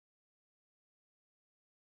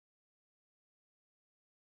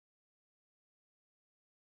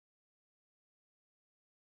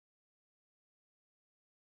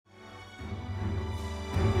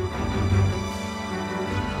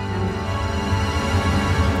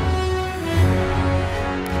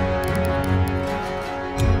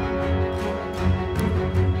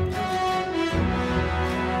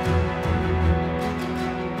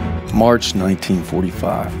March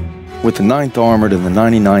 1945. With the 9th Armored and the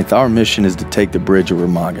 99th, our mission is to take the bridge of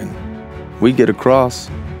Remagen. We get across,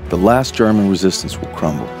 the last German resistance will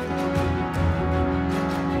crumble.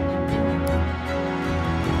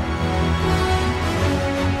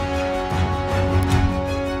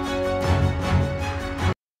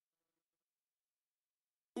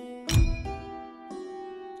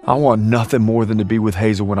 I want nothing more than to be with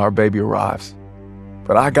Hazel when our baby arrives.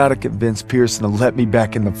 But I gotta convince Pearson to let me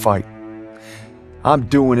back in the fight. I'm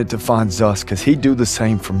doing it to find Zus, cause he'd do the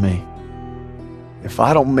same for me. If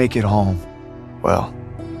I don't make it home, well,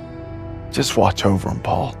 just watch over him,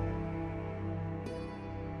 Paul.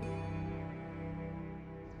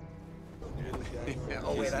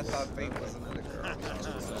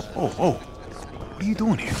 Oh, what are you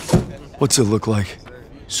doing here? What's it look like?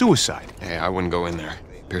 Suicide. Hey, I wouldn't go in there.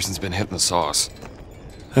 Pearson's been hitting the sauce.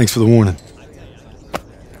 Thanks for the warning.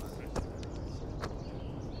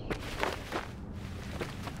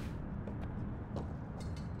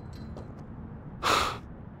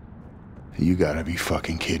 You gotta be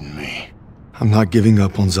fucking kidding me. I'm not giving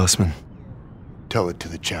up on Zussman. Tell it to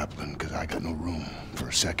the chaplain, because I got no room for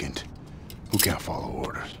a second who can't follow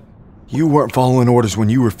orders. You weren't following orders when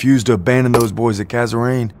you refused to abandon those boys at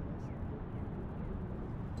Kazarane.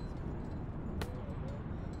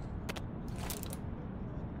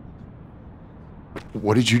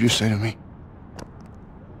 What did you just say to me?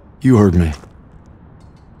 You heard me.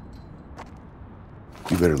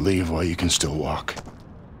 You better leave while you can still walk.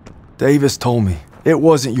 Davis told me it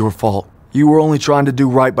wasn't your fault. You were only trying to do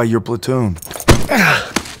right by your platoon.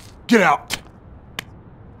 Get out!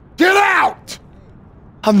 Get out!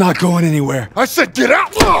 I'm not going anywhere. I said get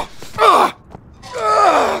out!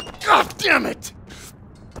 God damn it!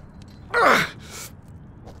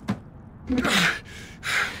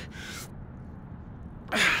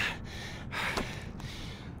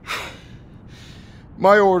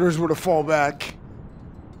 My orders were to fall back,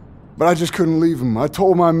 but I just couldn't leave them. I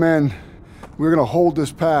told my men we were gonna hold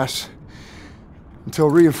this pass until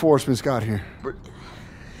reinforcements got here, but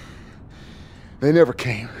they never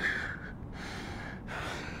came.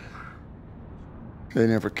 They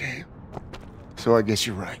never came. So I guess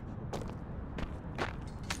you're right.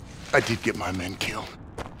 I did get my men killed.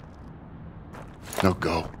 Now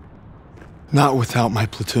go. Not without my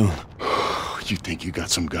platoon. You think you got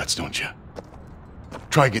some guts, don't you?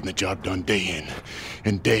 Try getting the job done day in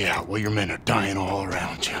and day out while your men are dying all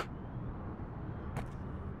around you.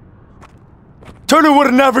 Turner would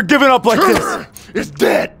have never given up like Turner this. is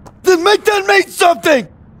dead. Then make that mean something.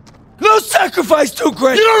 No sacrifice too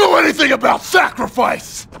great. You don't know anything about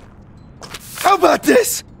sacrifice. How about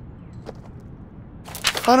this?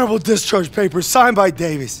 Honorable discharge papers signed by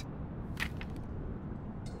Davis.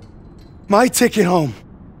 My ticket home.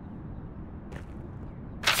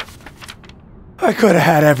 I could have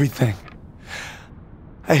had everything.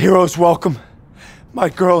 A hero's welcome, my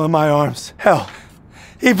girl in my arms. Hell,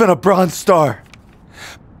 even a Bronze Star.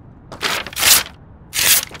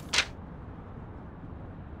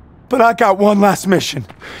 But I got one last mission.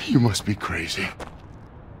 You must be crazy.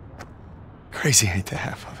 Crazy ain't the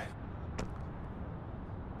half of it.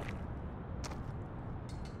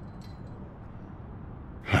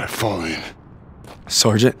 All right, fall in.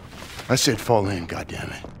 Sergeant? I said fall in,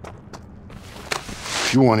 goddammit.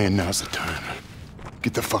 If you want in, now's the time.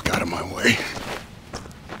 Get the fuck out of my way.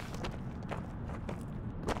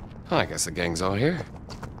 I guess the gang's all here.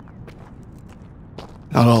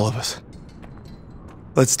 Not all of us.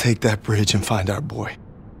 Let's take that bridge and find our boy.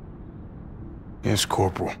 Yes,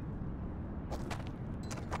 Corporal.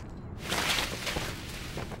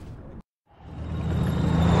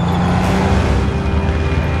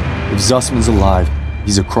 If Zussman's alive,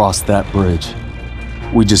 he's across that bridge.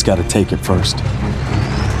 We just gotta take it first.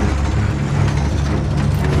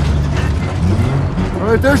 All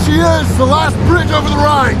right, there she is, the last bridge over the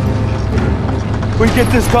Rhine. We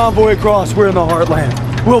get this convoy across, we're in the heartland.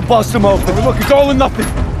 We'll bust them open. Look, it's all or nothing.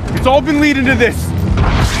 It's all been leading to this.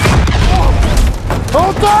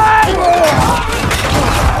 Hold tight!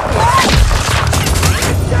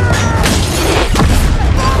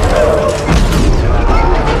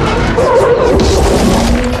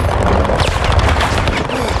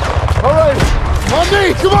 All right, on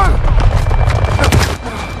me, come on!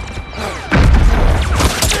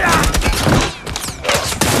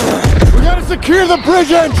 We gotta secure the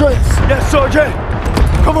bridge entrance! Yes, Sergeant!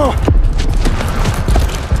 Come on!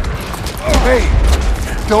 Hey,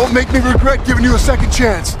 don't make me regret giving you a second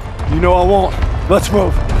chance. You know I won't. Let's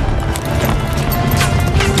move.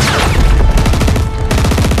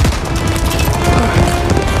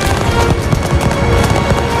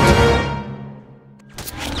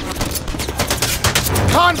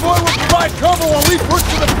 convoy will provide cover while we push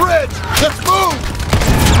to the bridge. Let's move!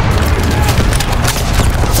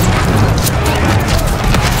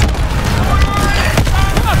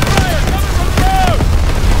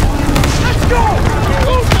 Let's go!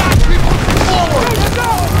 Move back, people! Forward! Let's go!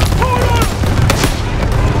 Hold on!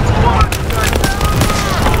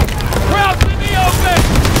 Crowds in the open!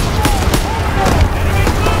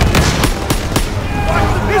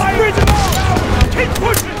 This bridge is out! Keep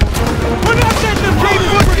pushing! We're not letting them keep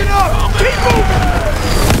pushing up! Keep moving!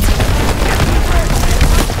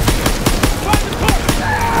 Find the car!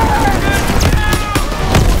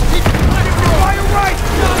 Fire right!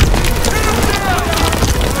 Hit him down!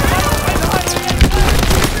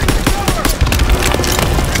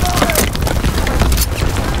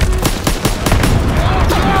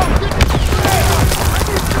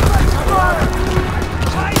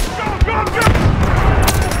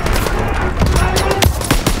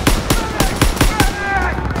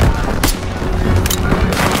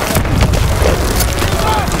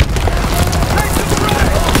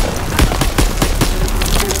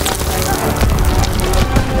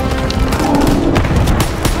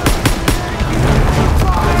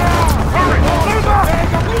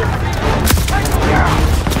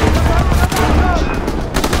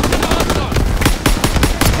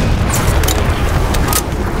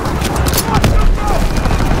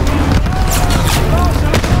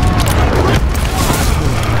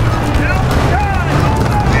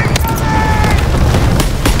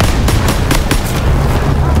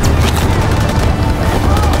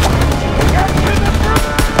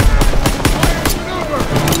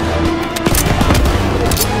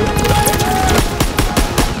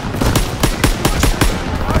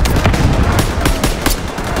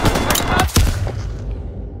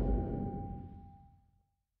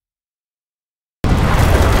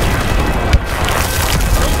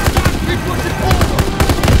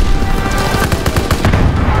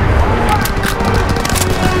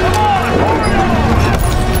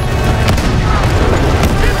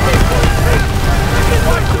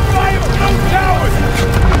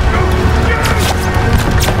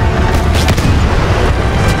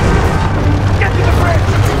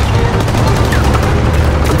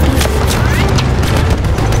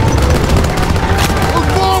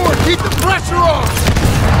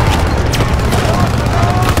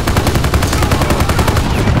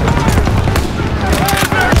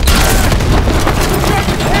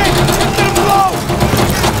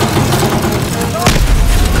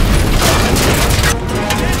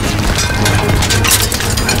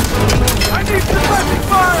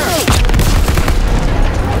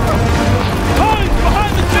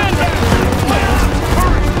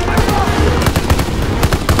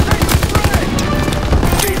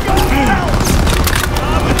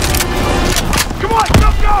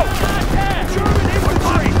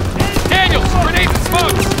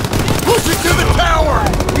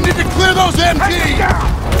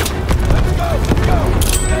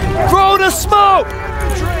 Throw the smoke!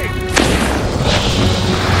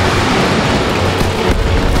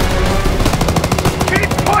 Keep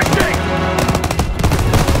pushing!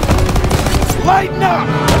 Lighten up!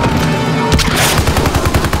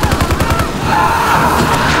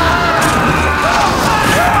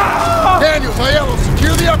 Daniels, Aiello,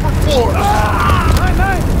 secure the upper floor. Nein,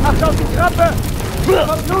 nein! Acht auf die Treppe!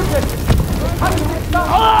 Verblutet! Halt jetzt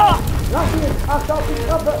da! Lass ihn! Acht auf die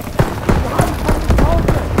Treppe! Wir haben keine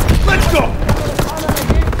Pause! Let's go!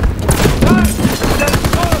 Nein!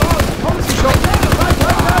 Kommen Sie schon!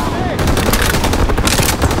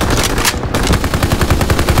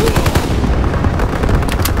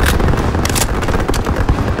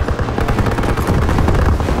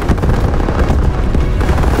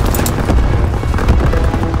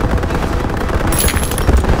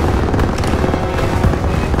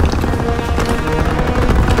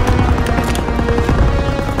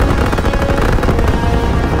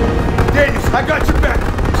 I got your back.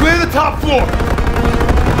 Clear the top floor.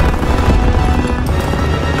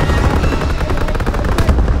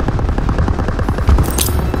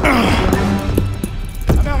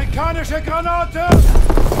 Amerikanische Granate!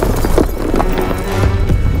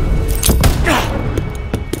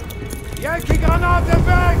 Yankee-Granate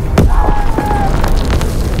weg!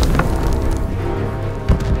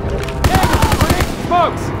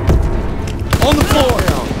 Smokes! On the floor.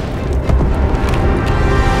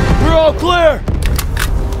 We're all clear.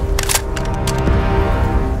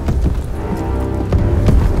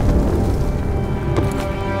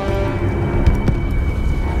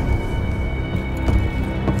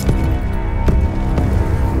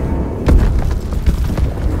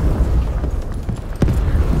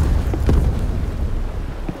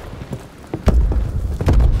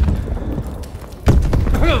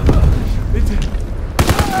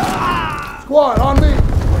 Squad, on me.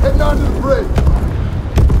 We're heading onto the bridge.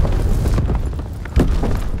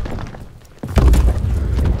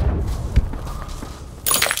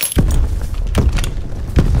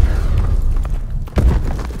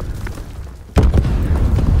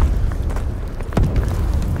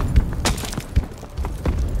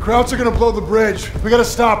 Krauts are gonna blow the bridge. We gotta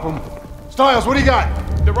stop them. Stiles, what do you got?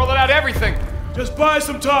 They're rolling out everything. Just buy us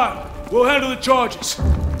some time. We'll handle the charges.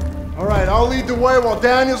 All right, I'll lead the way while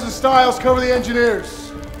Daniels and Stiles cover the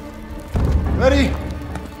engineers. Ready?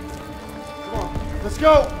 Come on, let's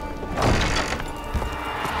go.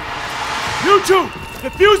 You two,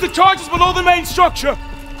 defuse the charges below the main structure.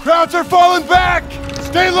 Krauts are falling back.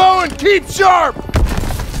 Stay low and keep sharp.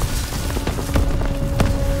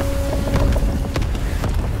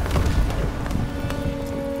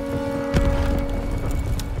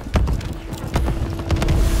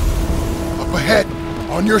 Ahead.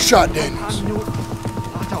 On your shot, Daniels.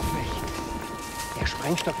 Wart auf mich. Der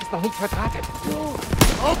Sprengstoff ist noch nicht verdrahtet.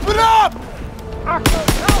 Open up! Achtung!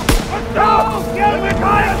 Achtung! Get with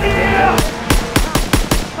fire here!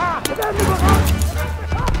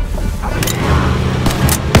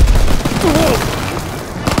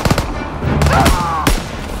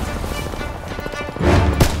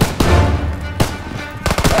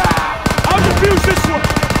 I'll defuse this one.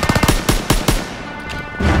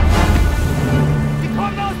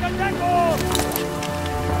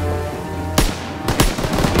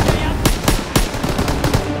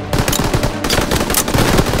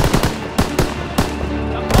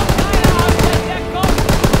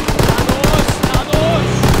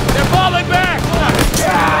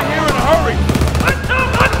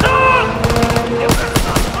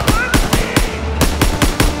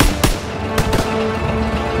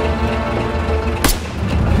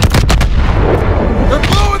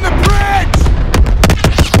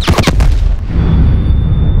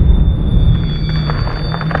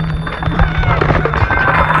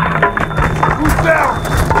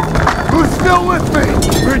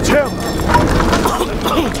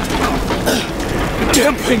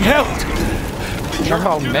 Damn thing held! Our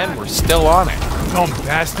own men were still on it. Dumb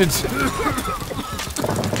bastards.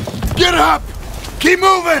 Get up! Keep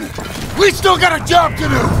moving! We still got a job to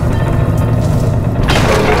do!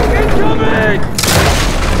 Incoming!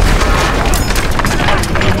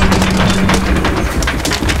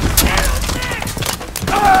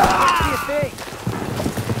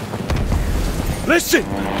 Listen!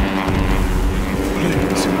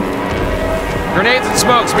 Grenades and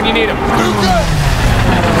smokes when you need them. Do good!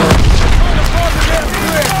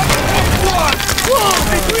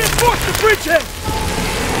 They reinforced the bridgehead!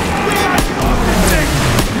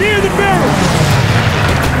 Near the barrel!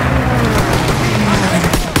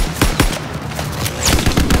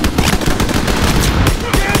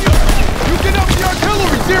 Daniel! You get up the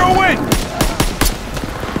artillery! Zero in!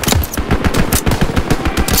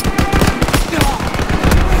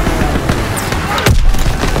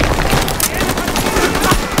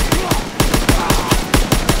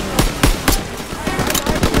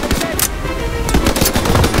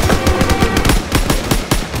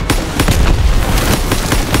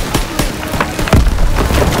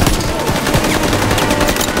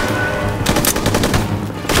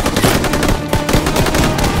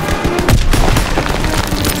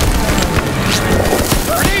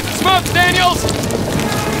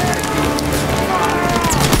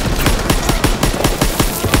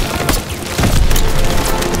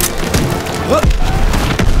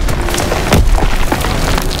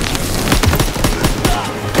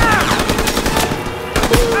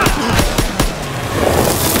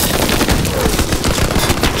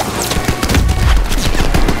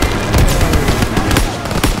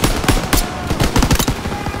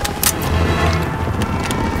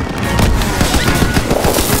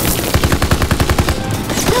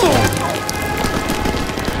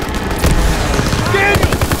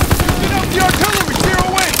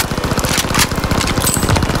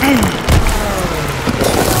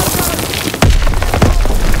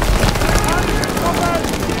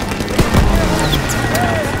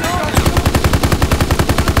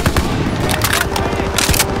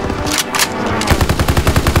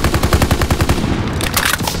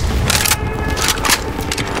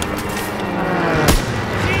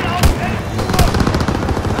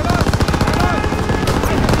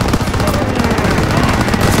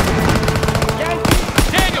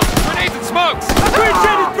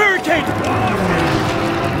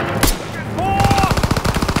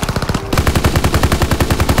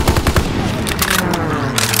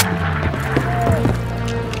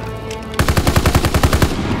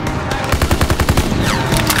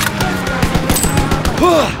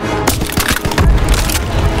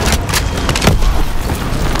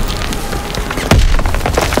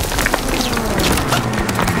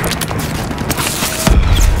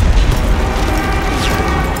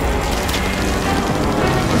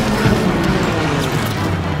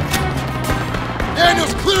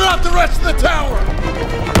 Clear out the rest of the tower!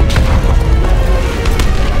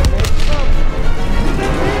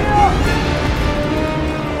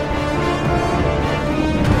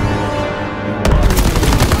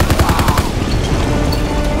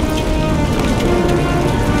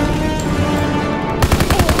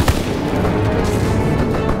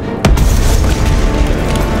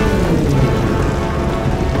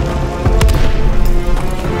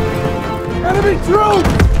 Enemy troops!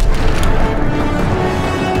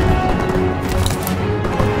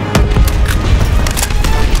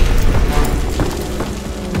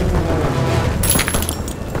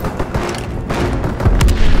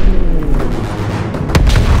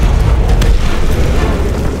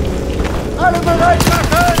 Alle bereit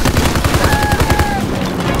machen!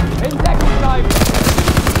 In Deckung bleiben!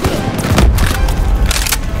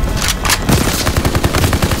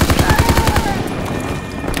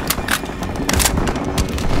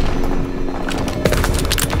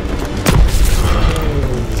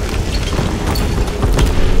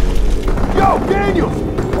 Yo, Daniels!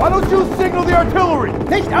 Why don't you signal the artillery?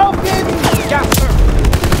 Nicht aufgeben! Ja, Sir.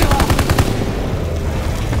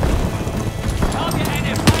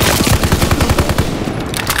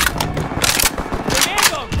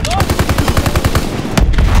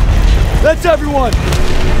 That's everyone!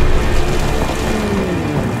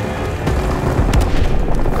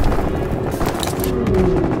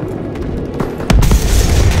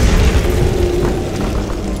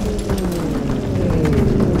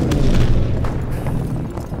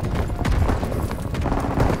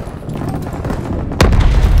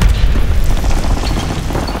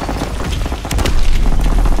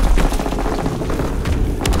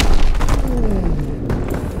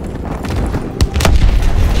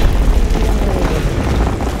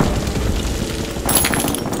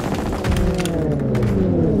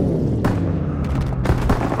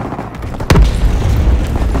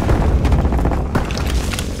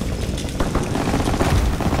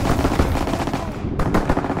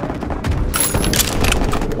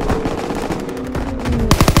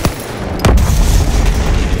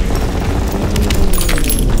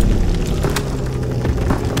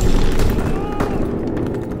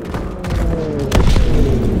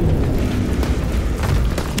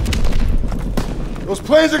 Those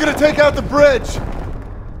planes are gonna take out the bridge!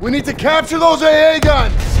 We need to capture those AA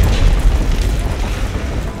guns!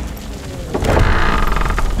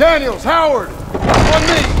 Daniels, Howard! On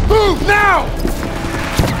me! Move now!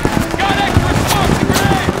 Got extra smokes and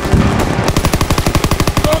grenades!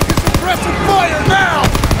 Focus suppressive fire now!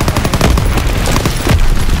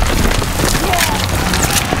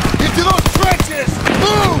 Into those trenches!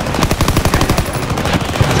 Move!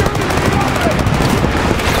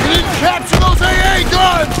 We need to capture those AA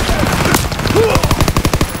guns!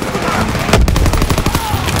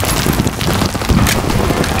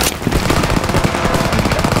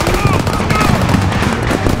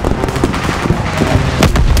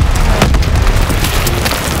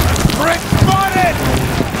 Brick spotted!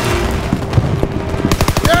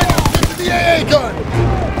 Daniel, get to the AA gun!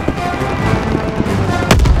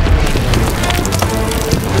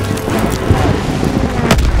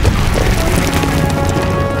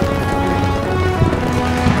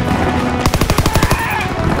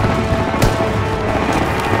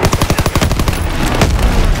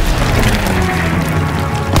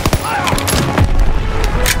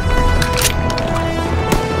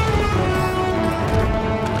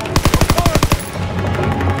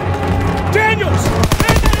 Daniels!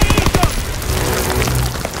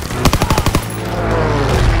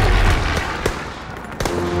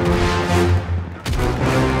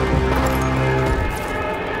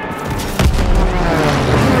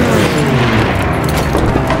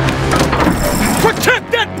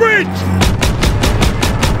 Protect that bridge!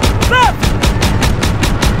 Left!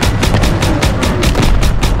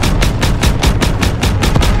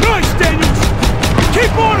 Nice, Daniels!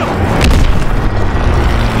 Keep on him!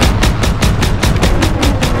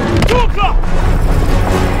 2 o'clock!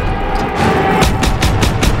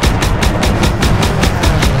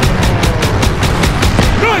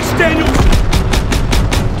 Nice, Daniels!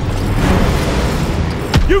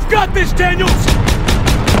 You've got this, Daniels!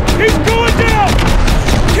 He's going down!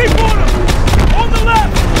 Keep on him! On the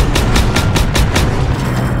left!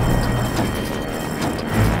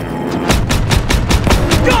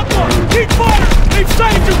 Got one! Keep firing! They've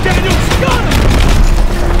saved you, Daniels! Got him!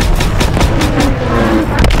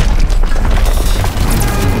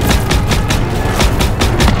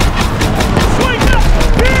 Swing left!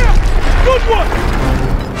 Yeah! Good one!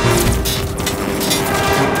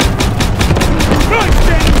 Nice,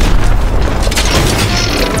 Daniels!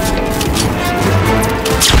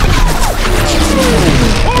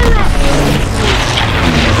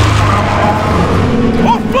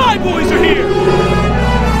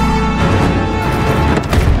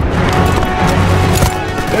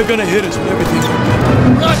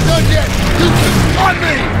 done yet! You on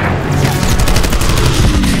me!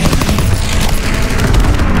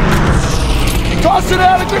 Tossing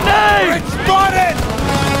out a grenade! Spotted!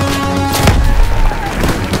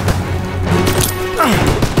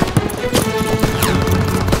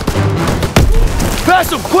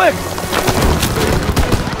 Pass him, quick!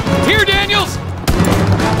 Here, Daniels!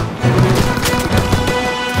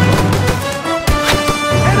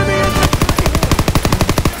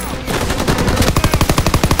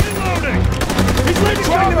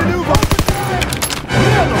 Trying to maneuver!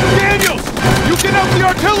 Daniels! You get out the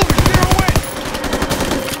artillery! Steer away!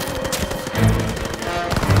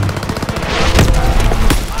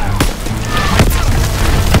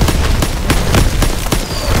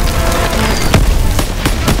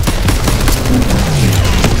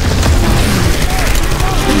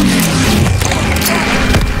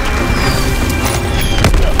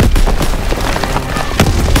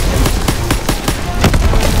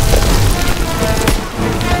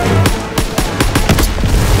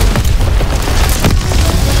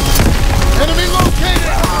 Enemy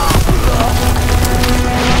located!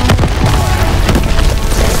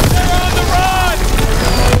 They're on the run!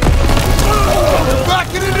 They're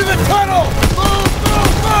backing into the tunnel! Move,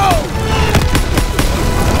 move, move!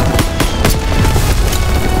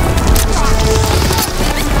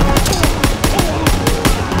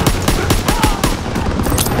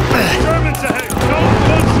 Germans ahead! Don't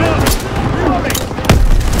push up! Reloading!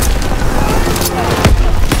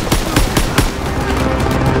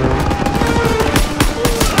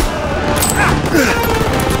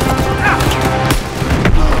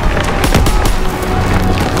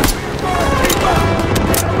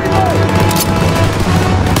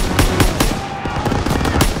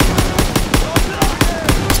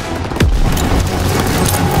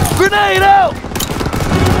 Grenade out!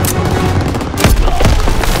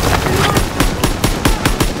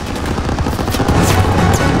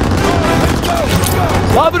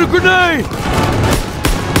 Lobbing a grenade!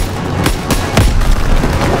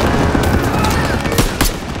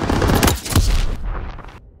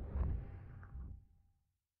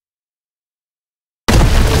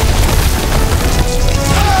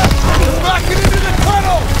 Backing into the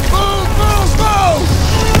tunnel! Move, move, move!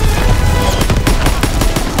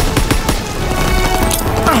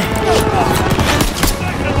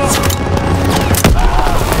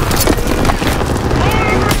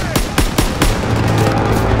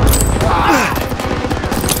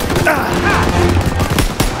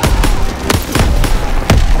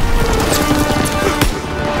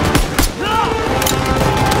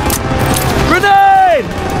 Grenade!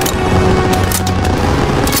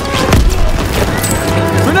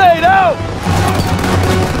 Grenade out!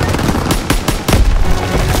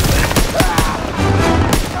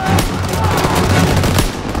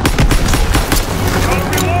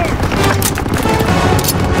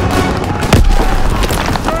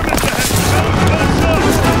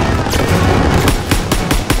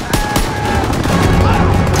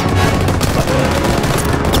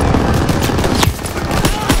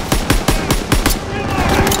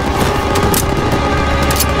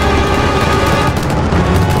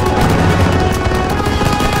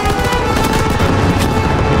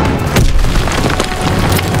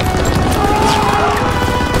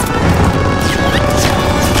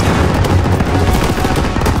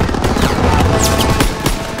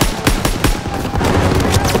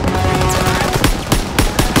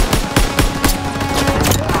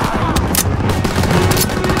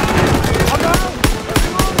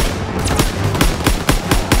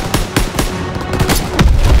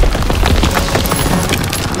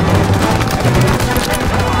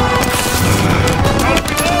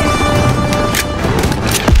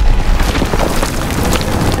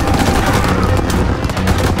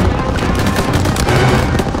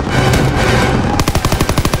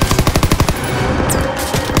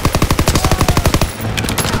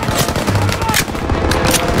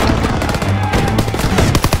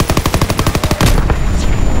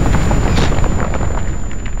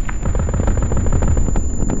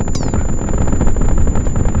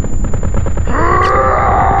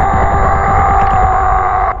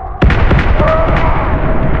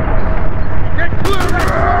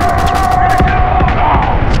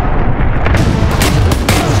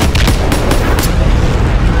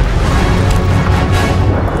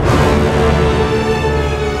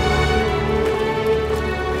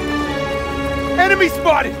 Enemy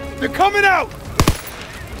spotted! They're coming out!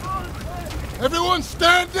 Everyone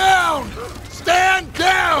stand down! Stand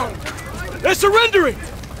down! They're surrendering!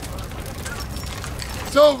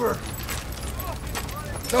 It's over.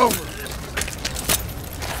 It's over.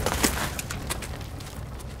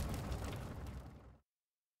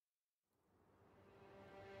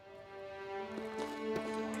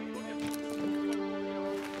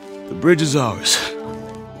 bridge is ours.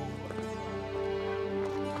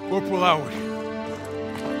 Corporal Howard.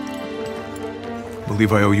 I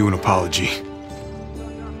believe I owe you an apology.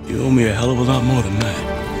 You owe me a hell of a lot more than that.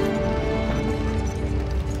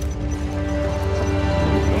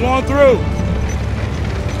 Come on through!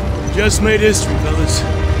 Just made history, fellas.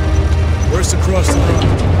 Worst across the line.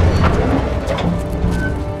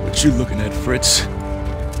 What you looking at, Fritz?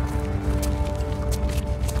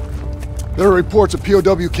 There are reports of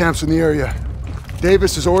POW camps in the area.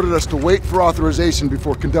 Davis has ordered us to wait for authorization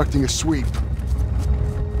before conducting a sweep.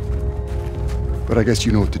 But I guess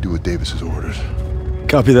you know what to do with Davis's orders.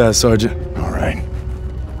 Copy that, Sergeant. All right.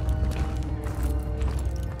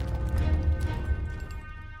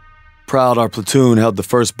 Proud our platoon held the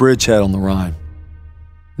first bridgehead on the Rhine.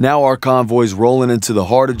 Now our convoy's rolling into the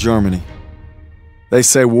heart of Germany. They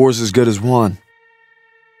say war's as good as won.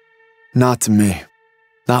 Not to me.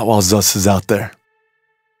 Not while Zuss is out there.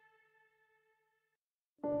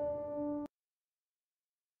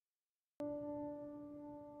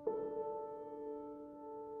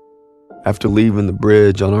 After leaving the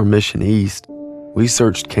bridge on our mission east, we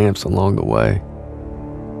searched camps along the way.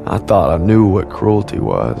 I thought I knew what cruelty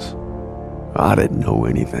was. I didn't know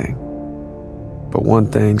anything. But one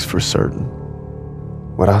thing's for certain.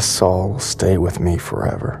 What I saw will stay with me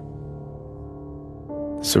forever.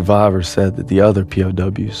 The survivors said that the other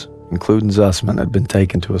POWs, including Zussman, had been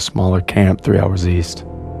taken to a smaller camp 3 hours east.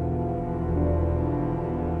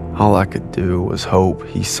 All I could do was hope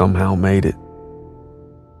he somehow made it.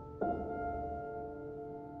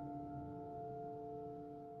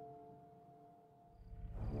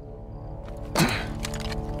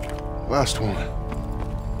 Last one.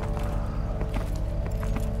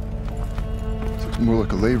 This looks more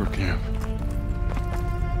like a labor camp.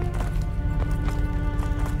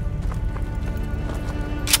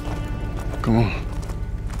 Come on.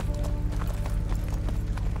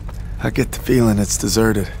 I get the feeling it's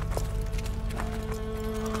deserted.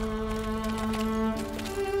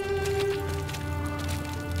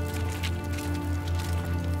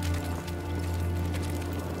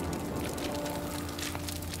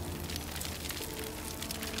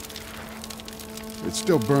 It's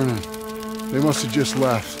still burning. They must have just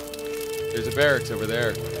left. There's a barracks over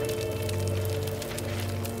there.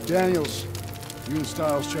 Daniels, you and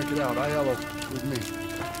Stiles check it out. Aiello, with me.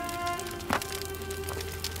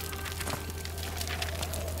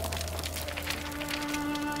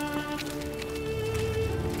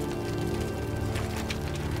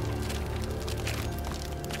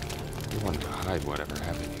 We wanted to hide whatever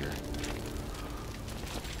happened here.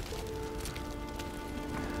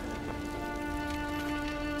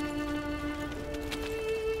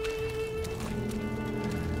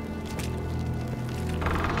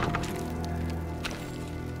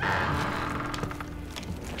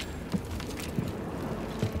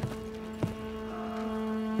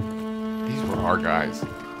 Our guys.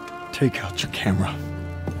 Take out your camera.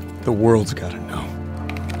 The world's gotta know.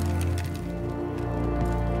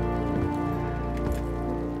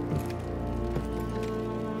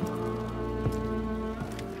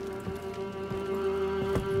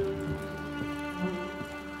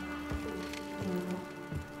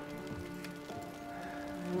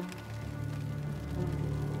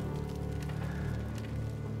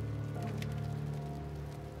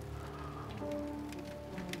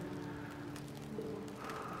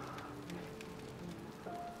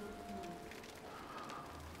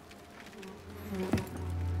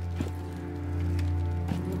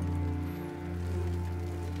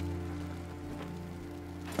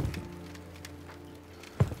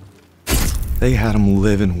 They had them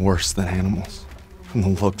living worse than animals. From the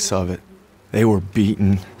looks of it, they were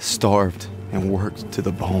beaten, starved, and worked to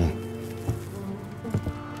the bone.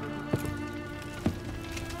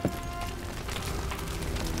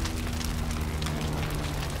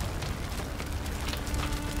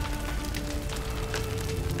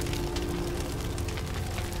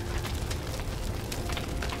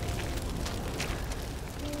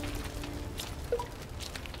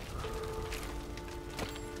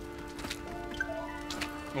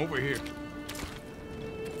 Over here.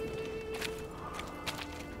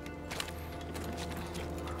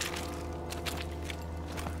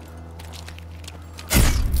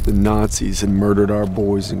 The Nazis had murdered our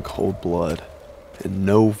boys in cold blood, and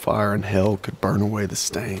no fire in hell could burn away the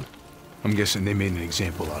stain. I'm guessing they made an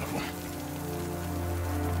example out of them.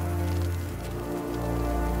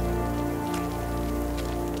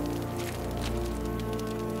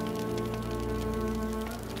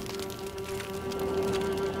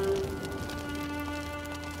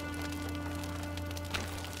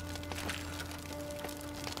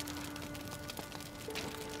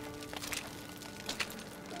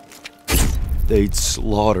 They'd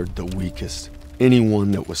slaughtered the weakest,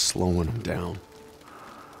 anyone that was slowing them down.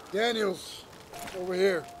 Daniels, over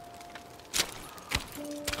here.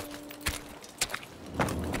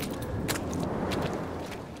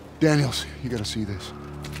 Daniels, you gotta see this.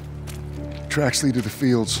 Tracks lead to the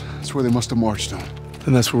fields. That's where they must have marched on.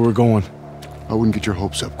 And that's where we're going. I wouldn't get your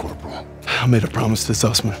hopes up, Corporal. I made a promise to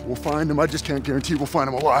Sussman. We'll find him. I just can't guarantee we'll find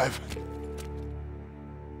him alive.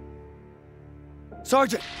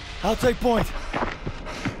 Sergeant, I'll take point.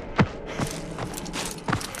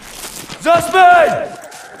 Suspect!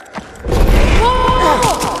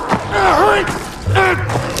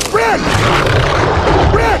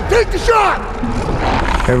 Red, take the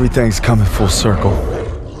shot! Everything's coming full circle.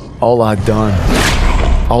 All I've done,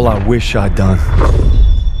 all I wish I'd done.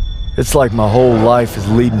 It's like my whole life is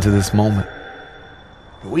leading to this moment.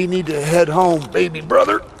 We need to head home, baby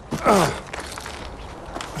brother.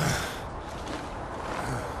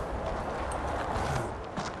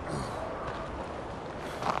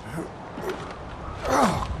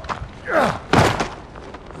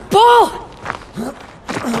 Paul!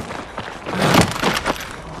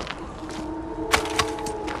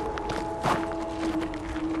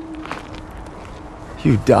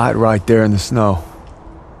 You died right there in the snow.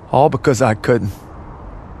 All because I couldn't.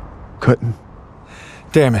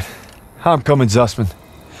 Damn it. I'm coming, Zussman.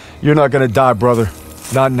 You're not gonna die, brother.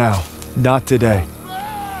 Not now. Not today.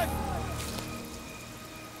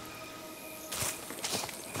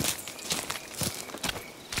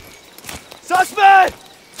 Suspect!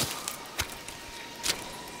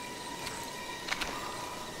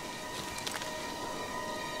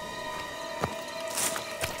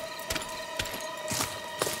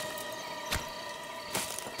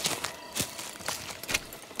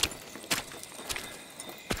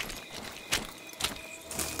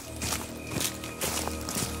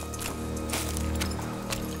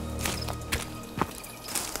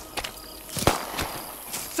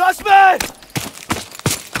 Suspect!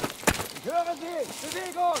 Hören Sie!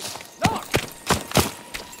 Bewegung! Los!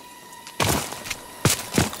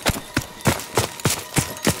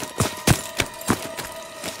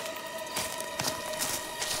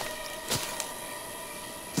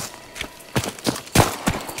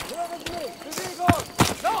 Hören Sie! Bewegung!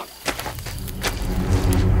 Los!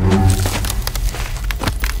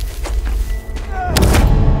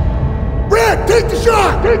 Red, take the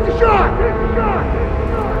shot! Take the shot! Take the shot!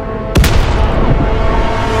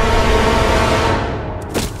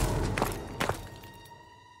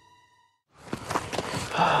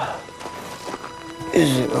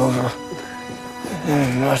 Is it over?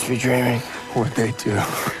 You must be dreaming. What'd they do?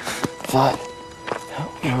 Thought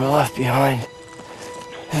we were left behind.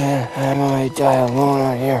 And I'm going to die alone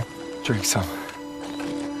out here. Drink some.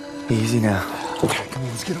 Easy now. Okay, come on,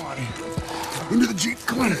 let's get on here. Into the Jeep,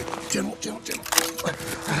 come on. Gentle.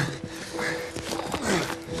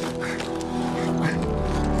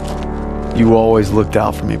 You always looked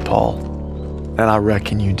out for me, Paul. And I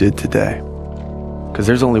reckon you did today. Because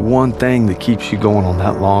there's only one thing that keeps you going on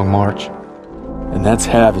that long march. And that's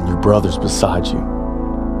having your brothers beside you.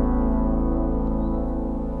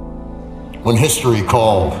 When history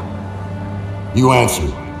called, you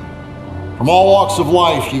answered. From all walks of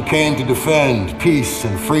life, you came to defend peace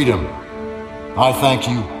and freedom. I thank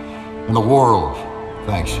you, and the world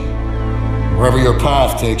thanks you. Wherever your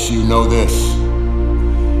path takes you, know this.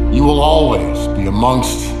 You will always be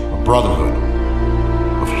amongst a brotherhood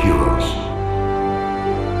of heroes.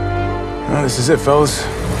 Well, this is it, fellas.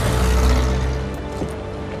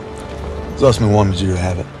 Zussman wanted you to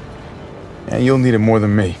have it. And you'll need it more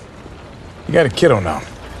than me. You got a kiddo now.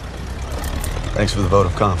 Thanks for the vote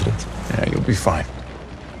of confidence. Yeah, you'll be fine.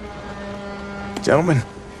 Gentlemen.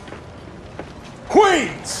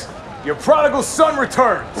 Queens! Your prodigal son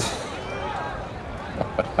returns!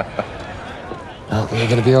 You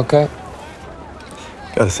gonna be okay?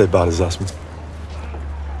 Gotta say bye to Zussman.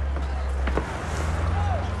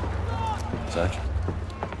 Sergeant.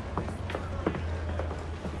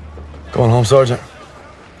 Going home, Sergeant?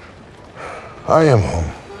 I am home.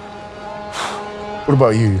 What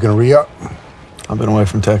about you? You gonna re-up? I've been away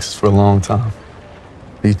from Texas for a long time.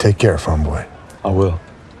 You take care, farm boy. I will.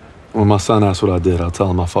 When my son asks what I did, I'll tell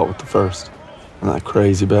him I fought with the first. And that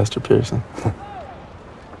crazy bastard Pearson.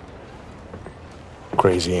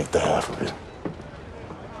 Crazy ain't the half of it.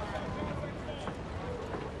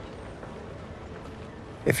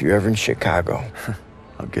 If you're ever in Chicago,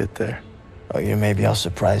 I'll get there. oh, yeah, maybe I'll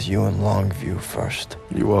surprise you in Longview first.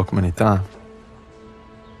 You're welcome anytime.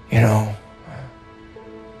 You know,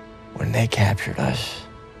 when they captured us,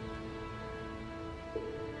 it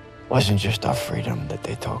wasn't just our freedom that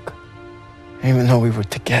they took. Even though we were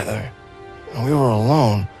together, And we were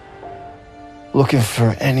alone, looking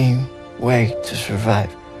for any way to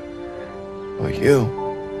survive. But you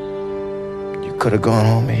could have gone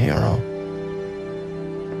home a hero.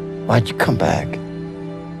 Why'd you come back?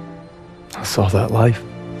 I saw that life.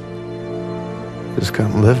 Just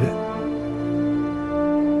couldn't live it.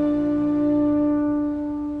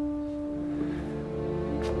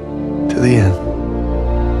 To the end.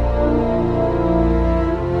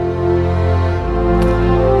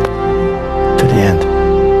 To the end.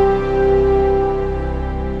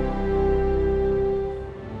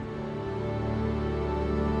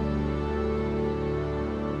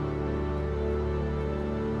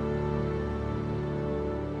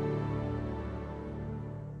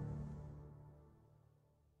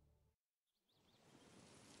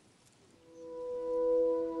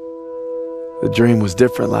 The dream was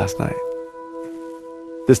different last night.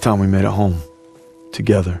 This time we made it home,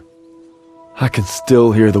 together. I can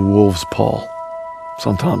still hear the wolves' paw.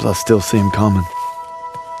 Sometimes I still see them coming.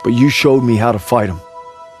 But you showed me how to fight them.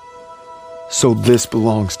 So this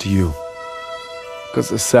belongs to you. Because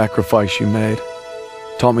the sacrifice you made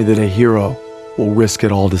taught me that a hero will risk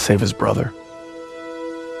it all to save his brother.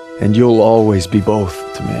 And you'll always be both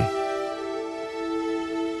to me.